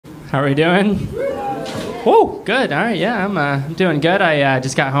How are we doing? Whoa, good. All right, yeah, I'm doing good. I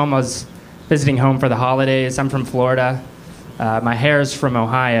just got home. I was visiting home for the holidays. I'm from Florida. My hair's from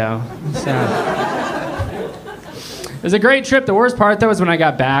Ohio. So. It was a great trip. The worst part, though, was when I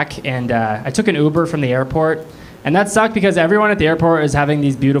got back, and I took an Uber from the airport. And that sucked because everyone at the airport was having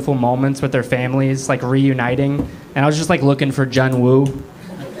these beautiful moments with their families, like reuniting. And I was just like looking for Jun Woo.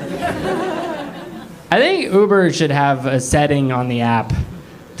 I think Uber should have a setting on the app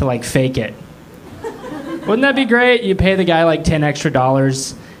to like fake it. Wouldn't that be great? You pay the guy like $10 extra,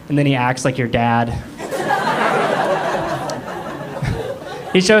 and then he acts like your dad.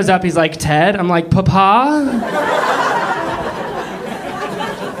 He shows up, he's like, Ted? I'm like, Papa?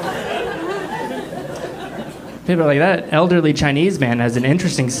 People are like, that elderly Chinese man has an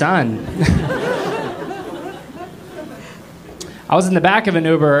interesting son. I was in the back of an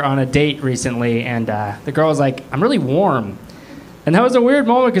Uber on a date recently, and the girl was like, I'm really warm. And that was a weird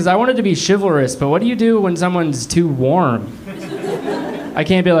moment because I wanted to be chivalrous, but what do you do when someone's too warm? I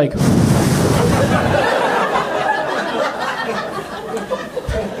can't be like...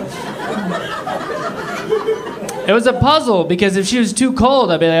 It was a puzzle because if she was too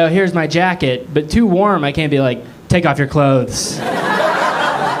cold, I'd be like, oh, here's my jacket. But too warm, I can't be like, take off your clothes.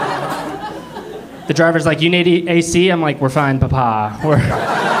 The driver's like, you need AC? I'm like, we're fine, Papa. We're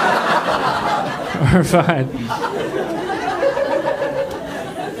fine.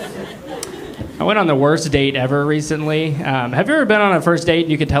 I went on the worst date ever recently. Have you ever been on a first date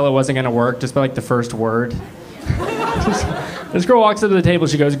and you could tell it wasn't going to work just by like the first word? This girl walks up to the table,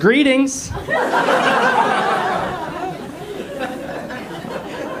 she goes, greetings.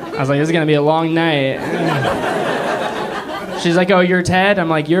 I was like, this is going to be a long night. She's like, oh, you're Ted? I'm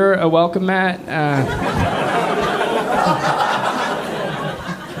like, you're a welcome mat?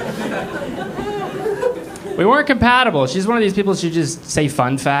 We weren't compatible. She's one of these people, she just say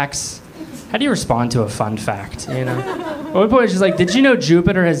fun facts. How do you respond to a fun fact, you know? At one point, she's like, did you know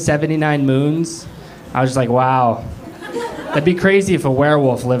Jupiter has 79 moons? I was just like, wow. That'd be crazy if a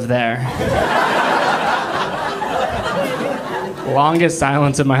werewolf lived there. Longest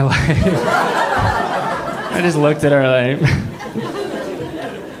silence of my life. I just looked at her like...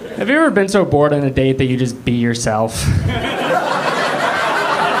 Have you ever been so bored on a date that you just be yourself?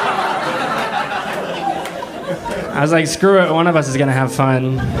 I was like, screw it, one of us is gonna have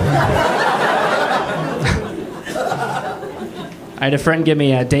fun. I had a friend give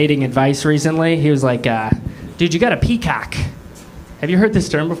me dating advice recently. He was like, dude, you got a peacock. Have you heard this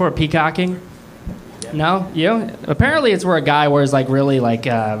term before, peacocking? No? You? Apparently it's where a guy wears like really like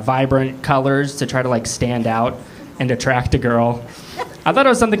vibrant colors to try to like stand out and attract a girl. I thought it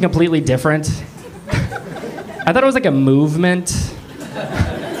was something completely different. I thought it was like a movement.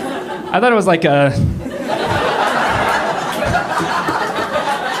 I thought it was like a...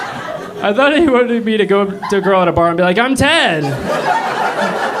 I thought he wanted me to go to a girl at a bar and be like, I'm Ted.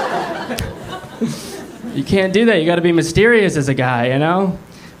 You can't do that. You got to be mysterious as a guy, you know?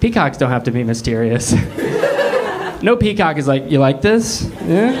 Peacocks don't have to be mysterious. No peacock is like, you like this?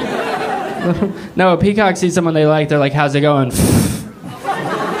 Yeah? No, a peacock sees someone they like, they're like, how's it going?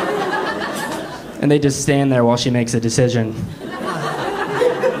 And they just stand there while she makes a decision.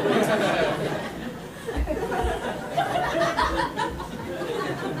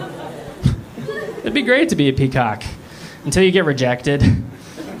 It'd be great to be a peacock until you get rejected.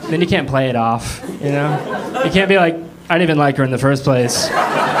 Then you can't play it off, you know? You can't be like, I didn't even like her in the first place.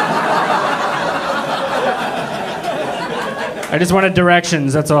 I just wanted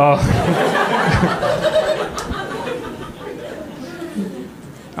directions, that's all.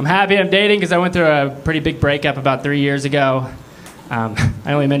 I'm happy I'm dating because I went through a pretty big breakup about 3 years ago. I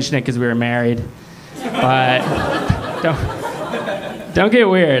only mention it because we were married. But don't get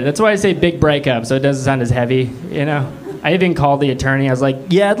weird. That's why I say big breakup, so it doesn't sound as heavy, you know? I even called the attorney. I was like,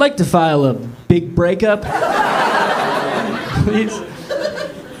 yeah, I'd like to file a big breakup. Please.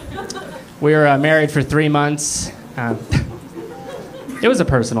 We were married for 3 months. It was a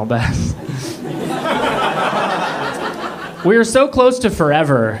personal best. We were so close to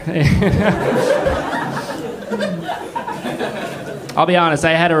forever. I'll be honest,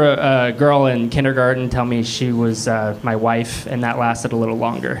 I had a girl in kindergarten tell me she was my wife, and that lasted a little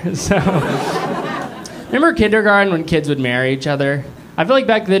longer. So, remember kindergarten when kids would marry each other? I feel like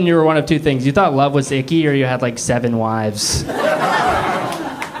back then you were one of two things. You thought love was icky, or you had like 7 wives.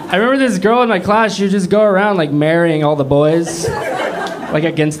 I remember this girl in my class, she would just go around like marrying all the boys, like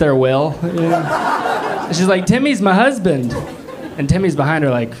against their will. You know? She's like, Timmy's my husband. And Timmy's behind her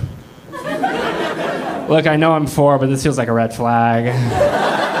like, look, I know I'm 4, but this feels like a red flag.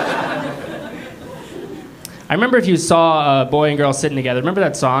 I remember if you saw a boy and girl sitting together, remember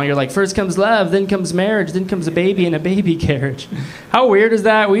that song? You're like, first comes love, then comes marriage, then comes a baby in a baby carriage. How weird is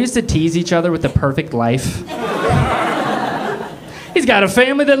that? We used to tease each other with the perfect life. He's got a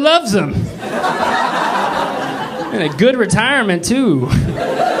family that loves him. And a good retirement, too.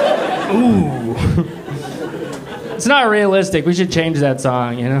 Ooh. It's not realistic. We should change that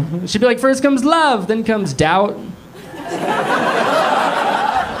song, you know? It should be like, first comes love, then comes doubt.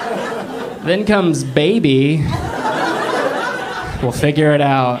 Then comes baby. We'll figure it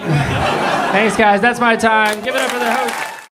out. Thanks, guys. That's my time. Give it up for the host.